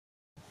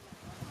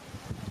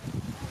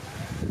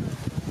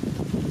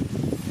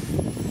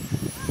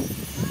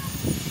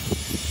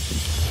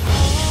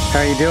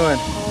How you doing?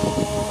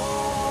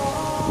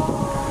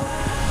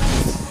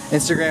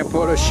 Instagram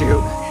photo shoot.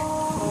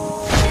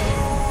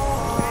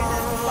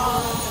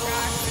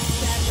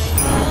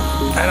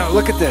 I know,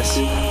 look at this.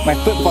 My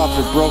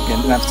flip-flops are broken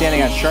and I'm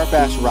standing on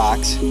sharp-ass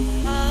rocks.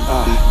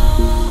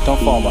 Don't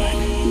fall, Mike.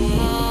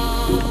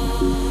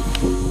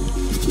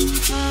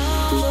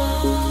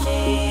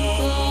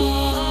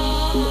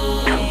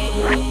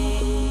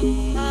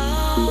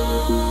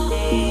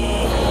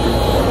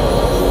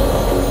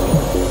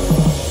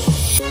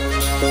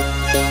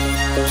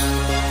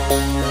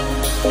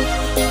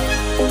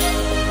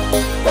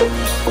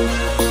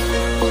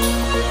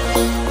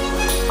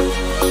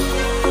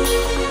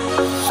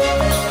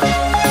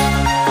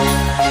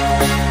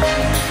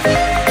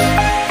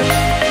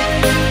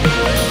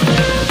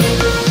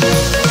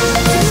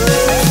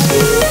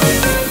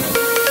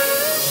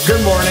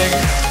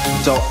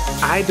 So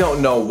I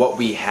don't know what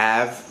we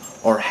have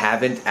or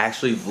haven't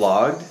actually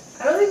vlogged.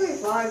 I don't think we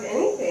vlogged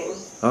anything.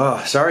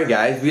 Oh, sorry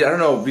guys. I don't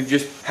know. We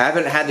just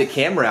haven't had the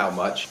camera out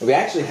much. We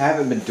actually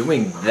haven't been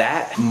doing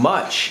that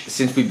much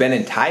since we've been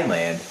in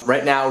Thailand.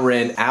 Right now we're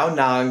in Ao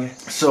Nang.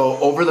 So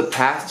over the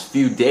past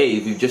few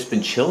days, we've just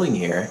been chilling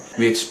here.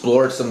 We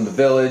explored some of the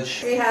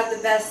village. We had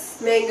the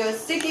best mango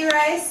sticky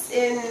rice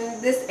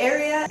in this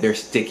area. Their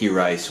sticky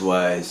rice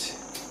was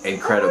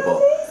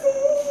incredible.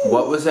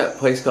 What was that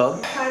place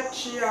called?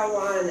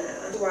 Pachawan.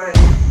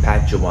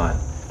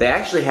 They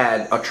actually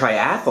had a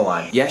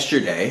triathlon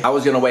yesterday. I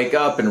was gonna wake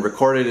up and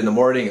record it in the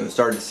morning. It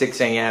started at 6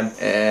 a.m.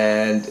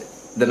 and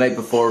the night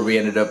before we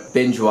ended up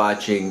binge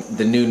watching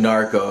the new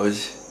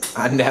Narcos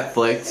on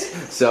Netflix.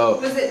 So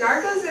was it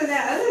Narcos or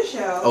that other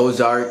show?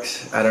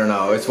 Ozarks, I don't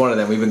know. It's one of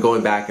them. We've been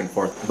going back and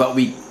forth. But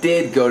we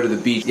did go to the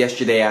beach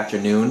yesterday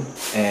afternoon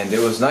and it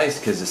was nice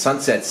because the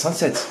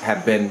sunsets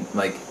have been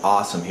like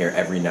awesome here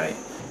every night.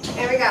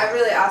 And we got a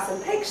really awesome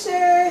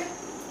picture.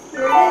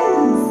 Here it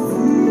is.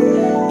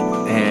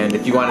 And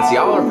if you want to see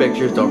all our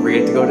pictures, don't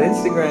forget to go to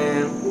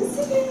Instagram.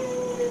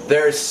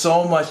 There's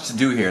so much to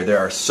do here. There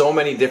are so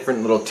many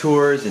different little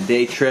tours and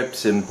day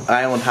trips and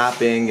island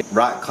hopping,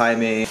 rock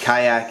climbing,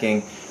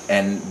 kayaking,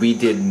 and we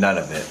did none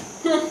of it.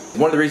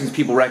 One of the reasons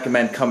people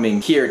recommend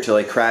coming here to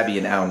Lake Krabi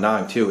and Ao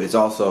Nang too is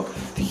also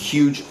the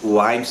huge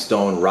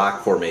limestone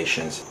rock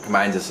formations.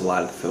 Reminds us a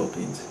lot of the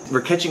Philippines.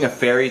 We're catching a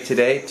ferry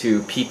today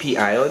to Phi Phi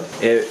Island.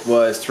 It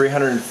was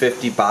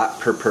 350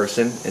 baht per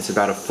person. It's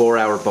about a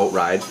 4-hour boat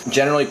ride.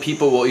 Generally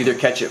people will either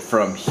catch it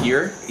from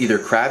here, either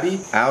Krabi,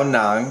 Ao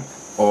Nang,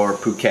 or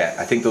Phuket.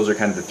 I think those are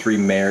kind of the three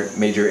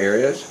major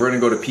areas. We're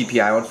gonna go to Phi Phi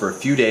Island for a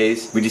few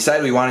days. We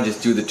decided we want to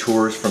just do the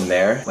tours from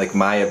there, like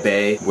Maya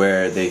Bay,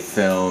 where they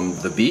filmed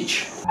the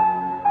beach.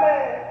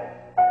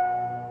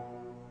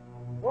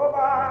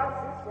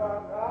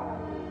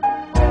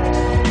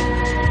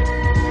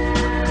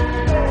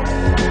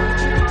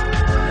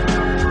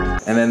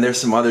 And then there's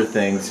some other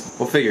things.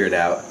 We'll figure it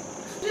out.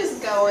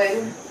 Just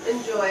going,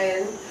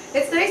 enjoying.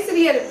 It's nice to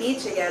be at a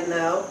beach again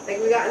though. Like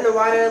we got in the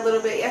water a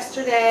little bit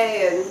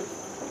yesterday and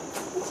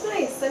it's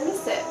nice. I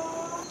miss it.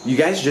 You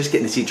guys are just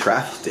getting to see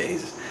travel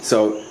days.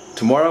 So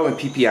tomorrow in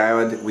Phi Phi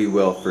Island, we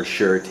will for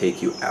sure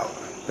take you out.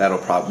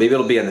 Maybe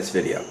it'll be in this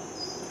video.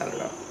 I don't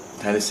know.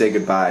 Time to say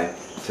goodbye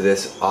to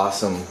this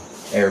awesome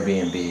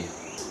Airbnb.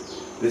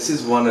 This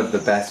is one of the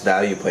best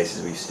value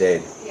places we've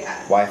stayed. Yeah.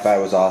 Wi-Fi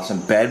was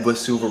awesome. Bed was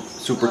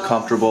super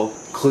comfortable.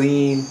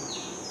 Clean.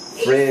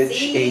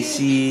 Fridge,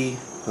 AC.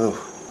 Oh.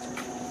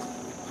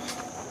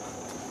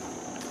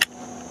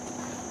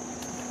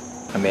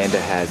 Amanda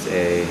has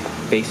a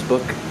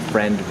Facebook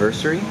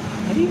friendversary.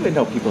 I didn't even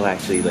know people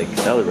actually like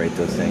celebrate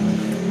those things.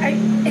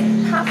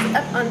 It pops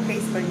up on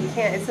Facebook. You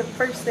can't. It's the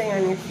first thing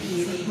on your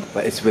feed.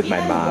 But it's with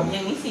my mom.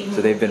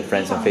 So they've been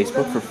friends on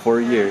Facebook for 4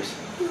 years.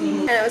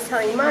 And I was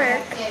telling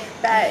Mark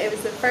that it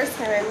was the first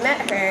time I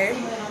met her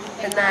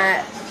and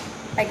that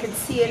I could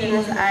see it in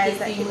his eyes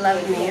that he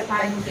loved me, but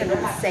I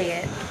couldn't say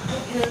it.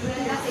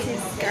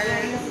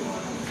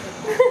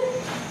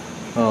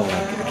 Oh my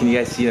God. Can you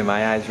guys see it in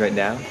my eyes right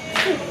now?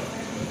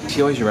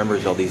 She always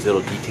remembers all these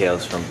little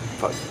details from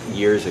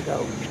years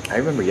ago. I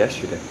remember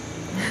yesterday.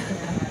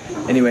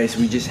 Anyways,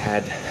 we just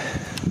had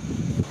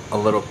a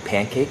little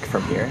pancake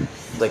from here.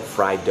 It's like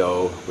fried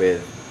dough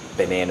with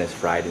bananas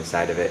fried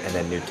inside of it and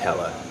then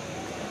Nutella.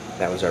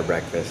 That was our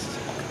breakfast.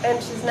 And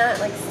she's not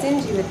like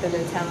stingy with the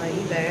Nutella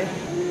either.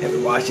 And we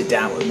washed it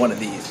down with one of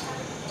these.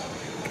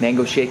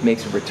 Mango shake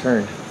makes a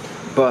return.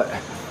 But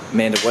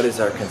Amanda, what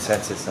is our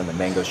consensus on the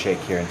mango shake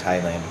here in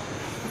Thailand?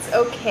 It's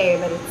okay,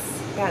 but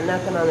it's got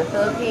nothing on the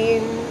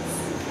Philippines.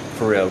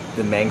 For real,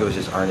 the mangoes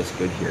just aren't as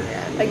good here.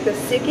 Yeah. Like the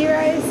sticky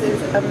rice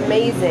is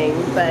amazing,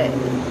 but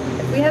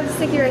if we had the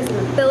sticky rice in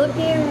the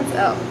Philippines,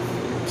 oh,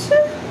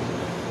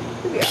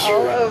 it'd be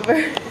all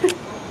over.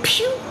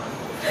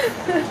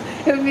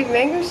 It would be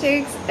mango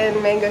shakes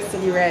and mango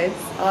sticky rice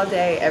all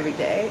day, every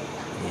day.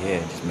 Yeah,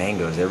 just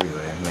mangoes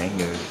everywhere.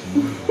 Mangoes.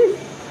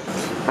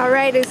 Our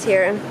ride is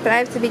here, but I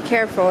have to be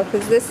careful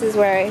because this is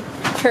where I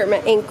hurt my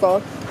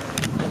ankle.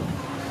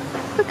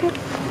 Okay.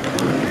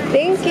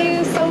 Thank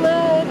you so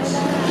much.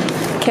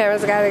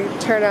 Camera's gotta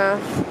turn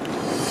off.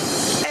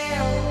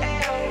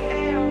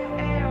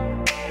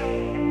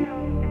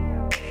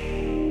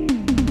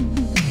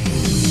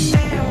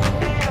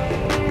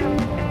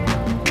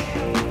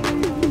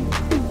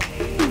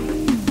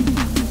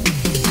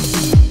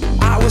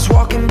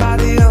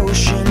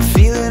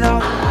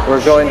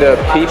 we're going to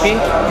Phi Phi?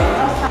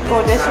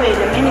 Go this way,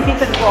 the many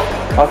people walk.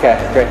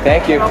 Okay, great,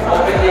 thank you.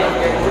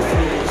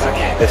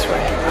 Okay, this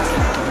way.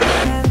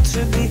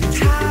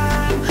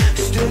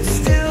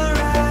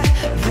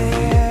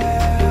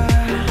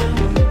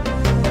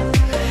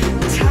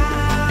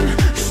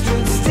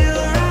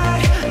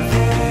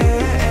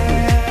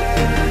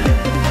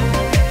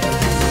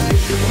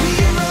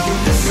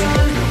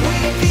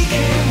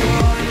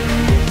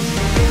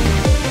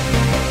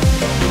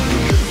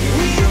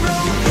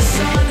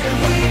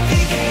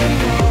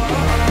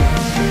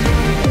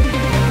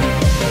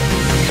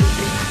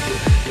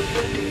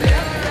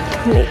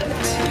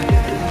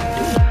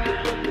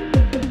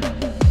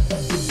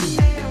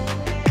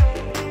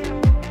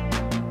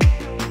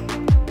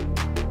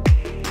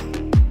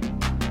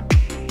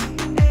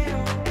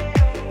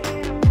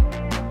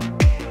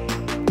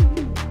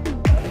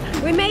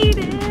 We made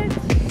it!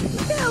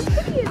 Look how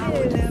pretty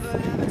it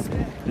is!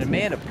 An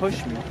Amanda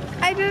pushed me.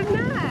 I did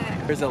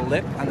not. There's a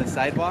lip on the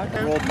sidewalk.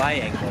 I rolled my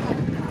ankle.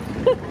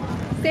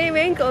 Same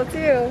ankle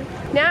too.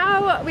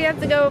 Now we have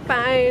to go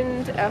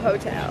find a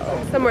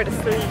hotel, somewhere to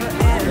sleep.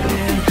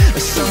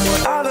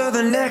 Someone other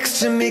than next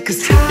to me,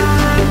 'cause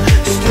time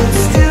stood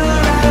still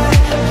right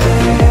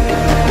there.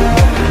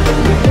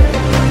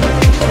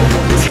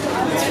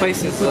 This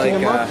place is like,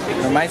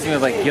 reminds me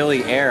of like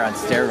Gilly Air on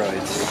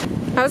steroids.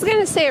 I was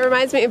gonna say it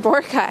reminds me of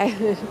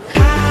Borkai.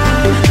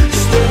 Time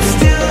stood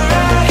still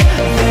right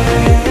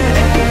there.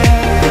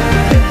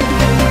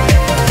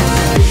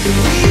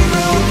 We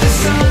rode the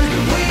sun,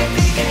 we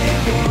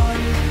became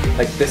one.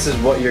 Like, this is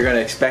what you're gonna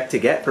expect to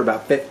get for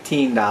about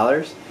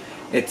 $15.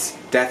 It's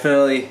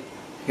definitely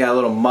got a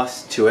little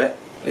must to it.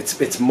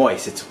 It's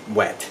moist, it's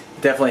wet.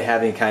 Definitely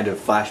having kind of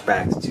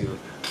flashbacks to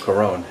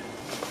Corona.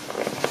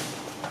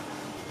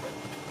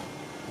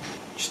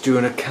 Just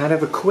doing a kind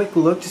of a quick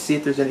look to see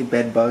if there's any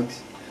bed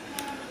bugs.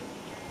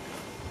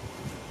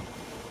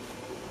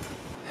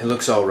 It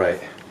looks all right.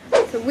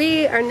 So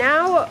we are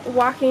now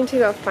walking to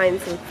go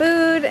find some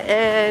food,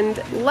 and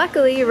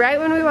luckily right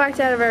when we walked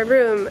out of our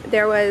room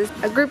there was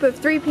a group of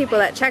 3 people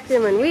that checked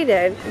in when we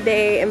did.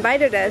 They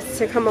invited us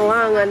to come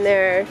along on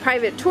their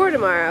private tour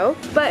tomorrow,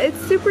 but it's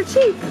super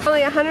cheap.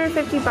 Only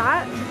 150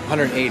 baht,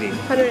 180.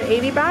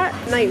 180 baht.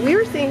 Like we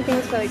were seeing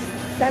things for like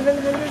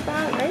 700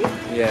 baht, right?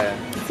 Yeah.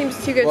 Seems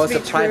too good Well, to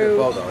it's be a private true.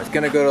 boat though. It's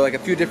gonna go to like a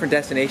few different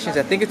destinations.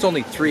 I think it's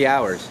only 3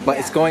 hours, but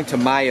it's going to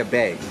Maya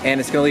Bay. And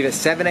it's gonna leave at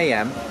 7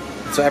 a.m.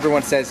 So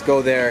everyone says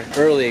go there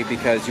early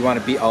because you want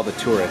to beat all the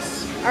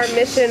tourists. Our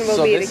mission will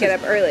So be to this get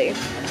is- up early.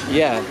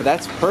 Yeah, but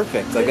that's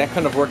perfect. Like that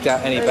couldn't have worked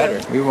out any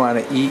better. We want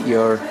to eat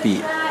your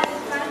feet.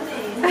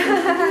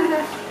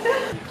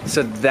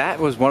 So that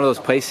was one of those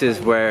places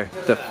where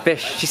the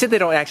fish, she said they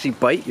don't actually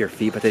bite your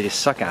feet, but they just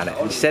suck on it.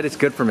 And she said it's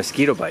good for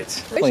mosquito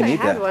bites. Wish I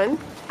had one.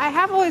 I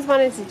have always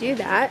wanted to do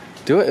that.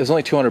 Do it? It was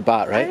only 200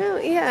 baht, I right?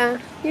 don't, yeah.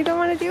 You don't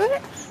want to do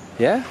it?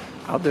 Yeah,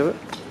 I'll do it.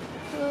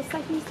 A little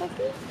sucky.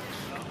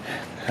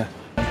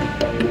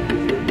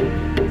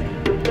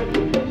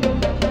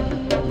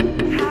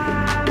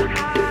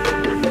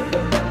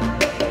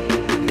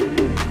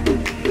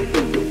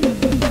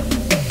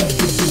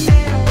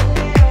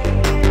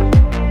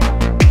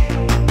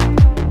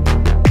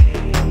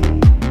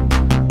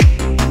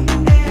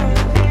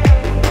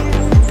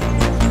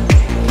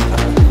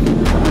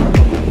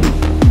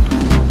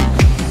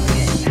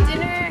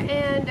 Dinner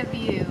and a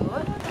view.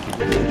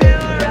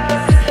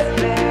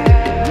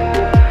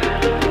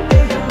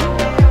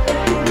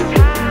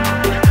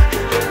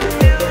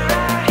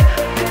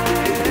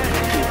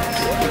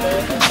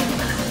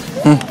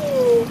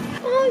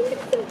 Oh, you're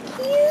so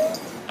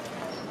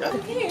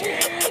cute.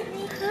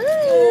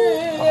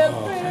 Hi.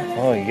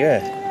 Oh, yeah.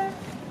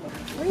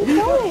 Where are you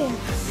going?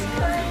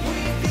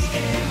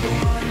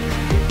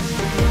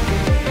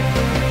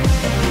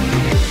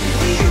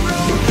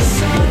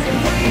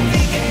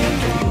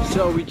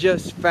 So we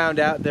just found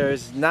out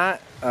there's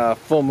not a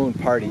full moon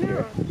party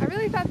here. I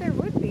really thought there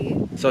would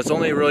be. So it's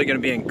only really going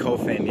to be in Koh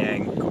Phi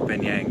Phi.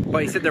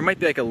 But he said there might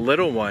be like a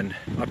little one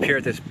up here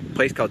at this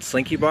place called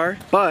Slinky Bar.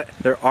 But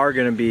there are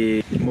going to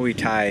be Muay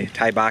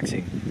Thai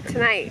boxing.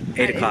 Tonight.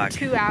 8 o'clock. In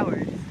 2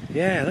 hours.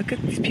 Yeah, look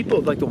at these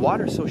people. Like the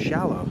water's so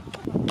shallow.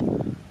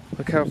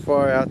 Look how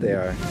far out they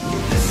are.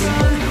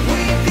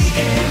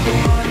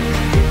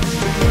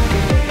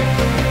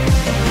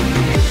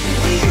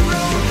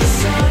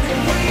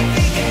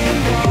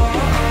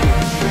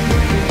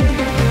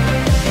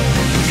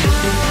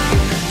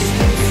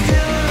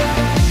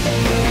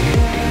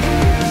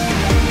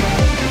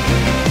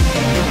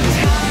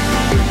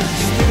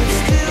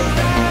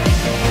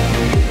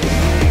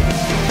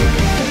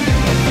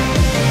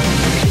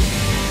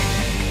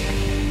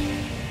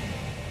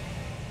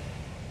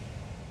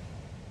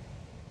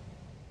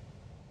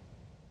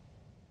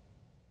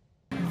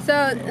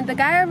 So the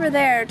guy over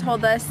there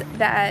told us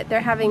that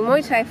they're having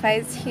Muay Thai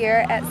fights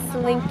here at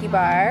Slinky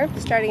Bar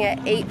starting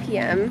at 8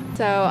 p.m.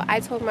 So I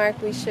told Mark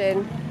we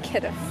should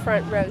get a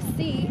front row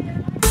seat.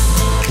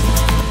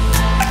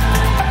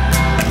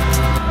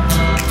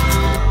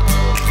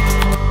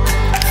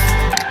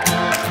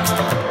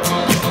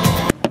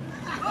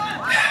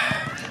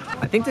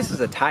 think this is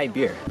a Thai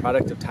beer,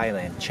 product of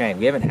Thailand, Chang.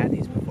 We haven't had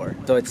these before.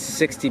 So it's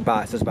 60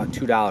 baht, so it's about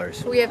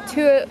 $2. We have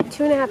two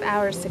and a half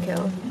hours to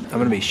kill. I'm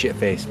gonna be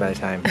shit-faced by the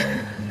time.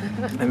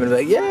 I'm gonna be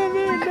like, yeah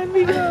man, let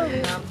me go.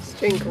 Just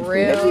drink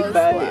real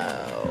slow.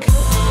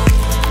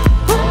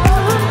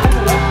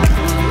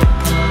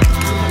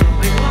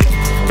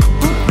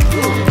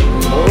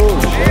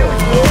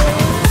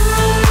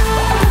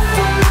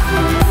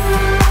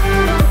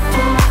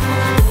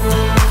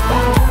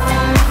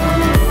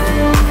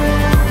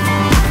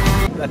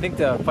 I think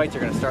the fights are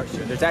gonna start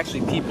soon. There's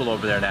actually people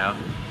over there now.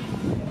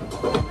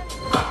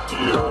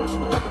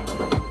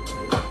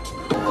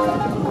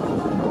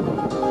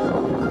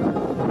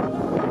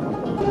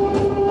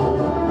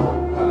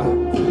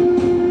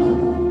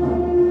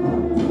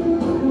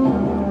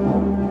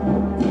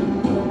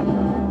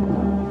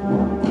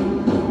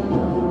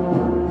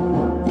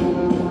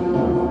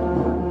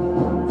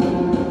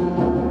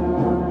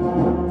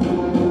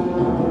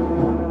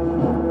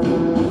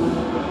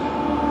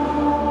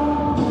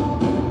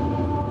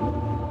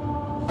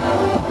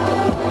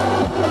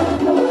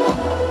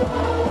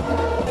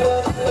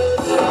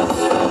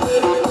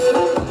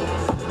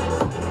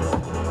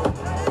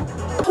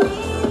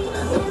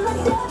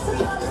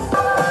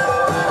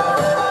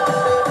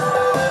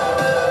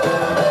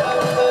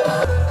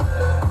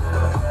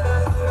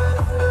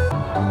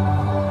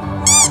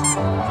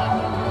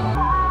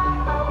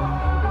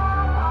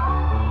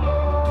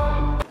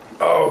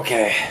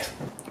 Okay,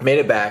 made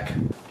it back.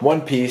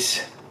 One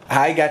piece.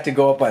 I got to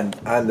go up on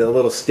the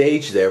little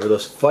stage there with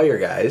those fire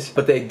guys,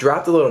 but they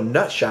dropped a little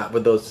nut shot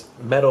with those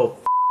metal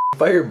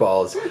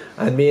fireballs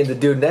on me and the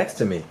dude next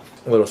to me.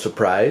 A little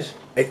surprise.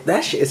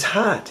 That shit is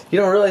hot. You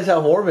don't realize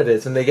how warm it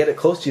is when they get it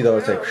close to you though.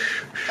 It's like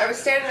shh, shh. I was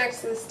standing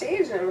next to the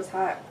stage and it was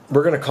hot.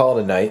 We're gonna call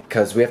it a night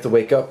because we have to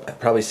wake up at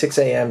probably 6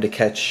 a.m. to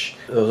catch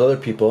those other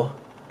people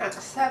At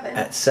 7.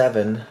 at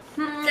 7.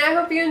 I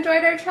hope you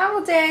enjoyed our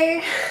travel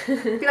day.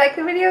 If you like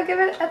the video, give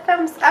it a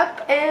thumbs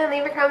up and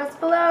leave your comments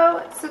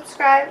below.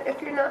 Subscribe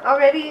if you're not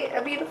already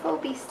a beautiful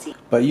beastie.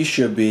 But you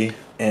should be.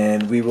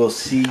 And we will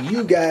see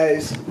you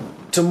guys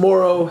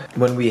tomorrow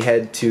when we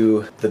head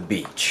to the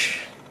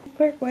beach.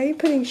 Mark, why are you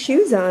putting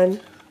shoes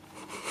on?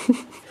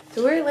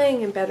 So we're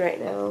laying in bed right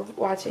now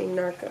watching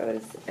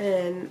Narcos,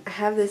 and I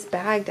have this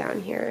bag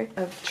down here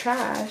of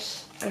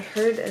trash. I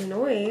heard a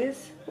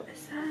noise. What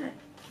is that?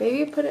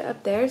 Maybe put it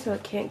up there so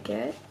it can't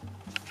get.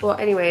 Well,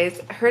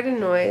 anyways, I heard a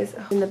noise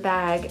in the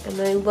bag, and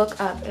then I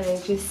look up and I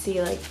just see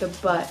like the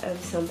butt of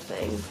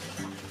something.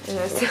 And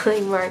I was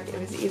telling Mark it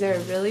was either a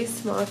really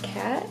small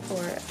cat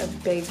or a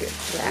big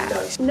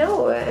rat.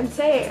 No, I'm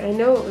saying I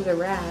know it was a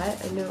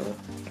rat. I know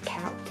a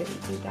cat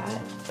didn't do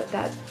that, but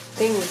that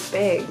thing was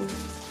big.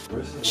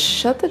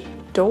 Shut the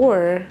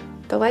door.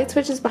 The light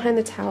switch is behind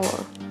the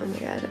towel. Oh my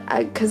god.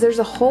 Because there's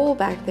a hole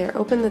back there.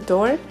 Open the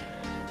door.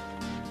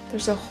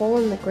 There's a hole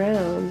in the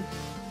ground.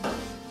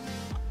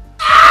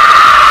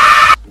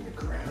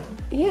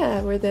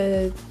 Yeah, where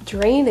the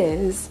drain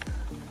is.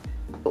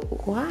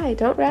 Why?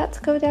 Don't rats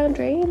go down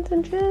drains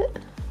and shit?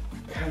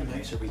 What kind of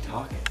nice are we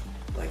talking?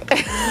 Like a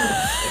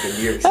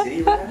New York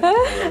City rat?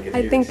 Like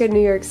I think a New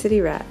York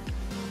City rat.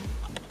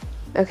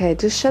 Okay,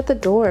 just shut the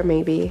door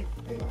maybe.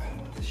 I don't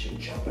want this shit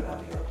jumping out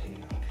of your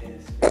opinion.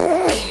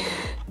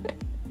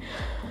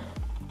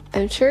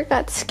 I'm sure it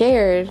got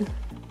scared.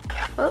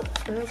 Well,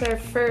 that was our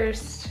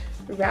first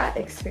rat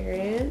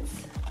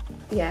experience.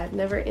 Yeah,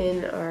 never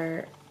in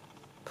our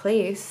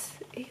place.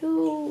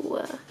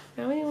 Ew.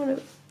 Now I want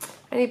to.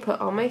 I need to put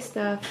all my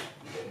stuff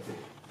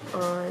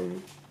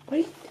on. What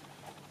are you?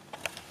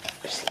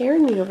 You're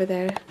scaring me over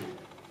there.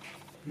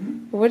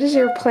 What is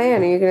your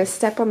plan? Are you gonna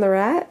step on the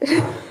rat? I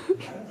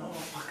don't know.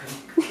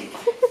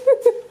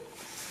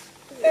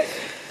 You're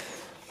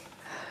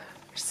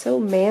so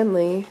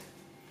manly.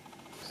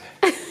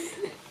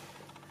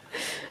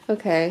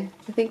 Okay,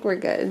 I think we're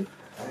good.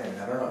 I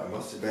don't know. It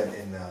must have been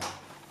in.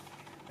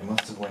 It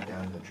must have went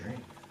down the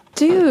drain.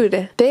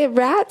 Dude,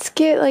 rats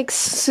get like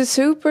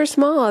super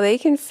small. They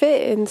can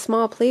fit in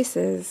small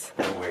places.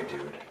 No way,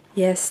 dude.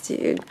 Yes,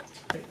 dude.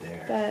 Right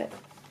there. But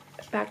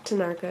back to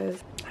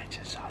Narcos. I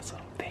just saw his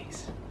little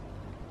face.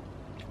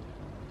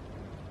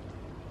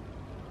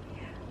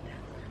 Yeah, that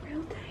looks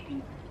real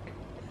tiny.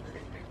 That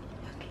looks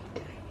fucking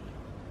tiny.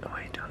 Oh,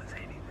 wait, don't say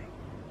anything.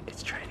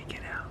 It's trying to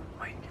get out.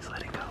 Wait, just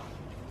let it go.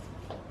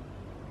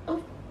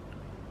 Oh.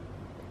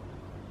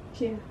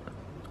 Yeah.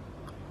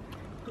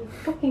 There's a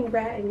fucking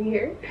rat in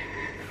here.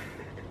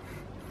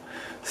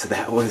 So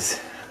that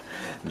was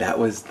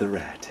the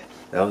rat.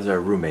 That was our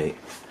roommate.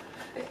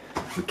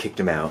 We kicked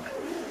him out.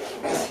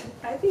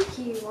 I think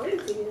he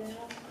wanted to get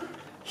out.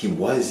 He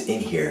was in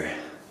here,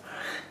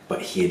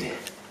 but he'd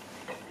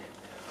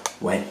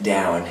went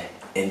down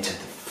into the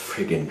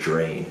friggin'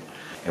 drain,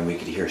 and we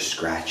could hear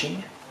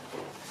scratching.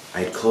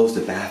 I had closed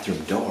the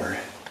bathroom door,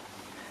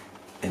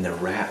 and the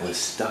rat was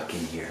stuck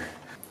in here.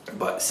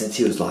 But since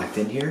he was locked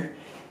in here,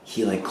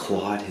 he like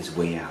clawed his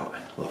way out.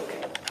 Look.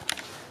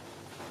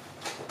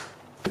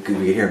 We could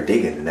hear him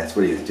digging, and that's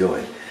what he was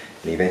doing.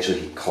 And eventually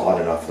he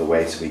clawed enough of the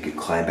way so we could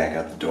climb back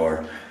out the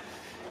door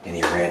and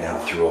he ran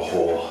out through a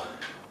hole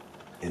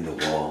in the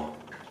wall.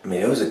 I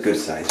mean, it was a good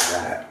sized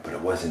rat, but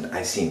it wasn't,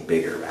 I've seen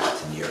bigger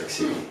rats in New York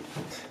City.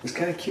 It was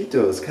kind of cute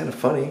though, it was kind of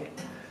funny.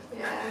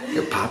 Yeah.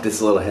 It popped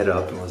its little head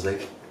up and was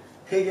like,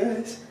 hey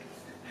guys,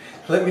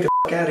 let me the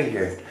f out of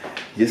here.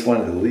 He just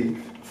wanted to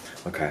leave.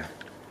 Okay,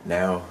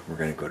 now we're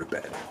gonna go to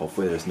bed.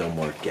 Hopefully there's no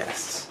more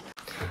guests.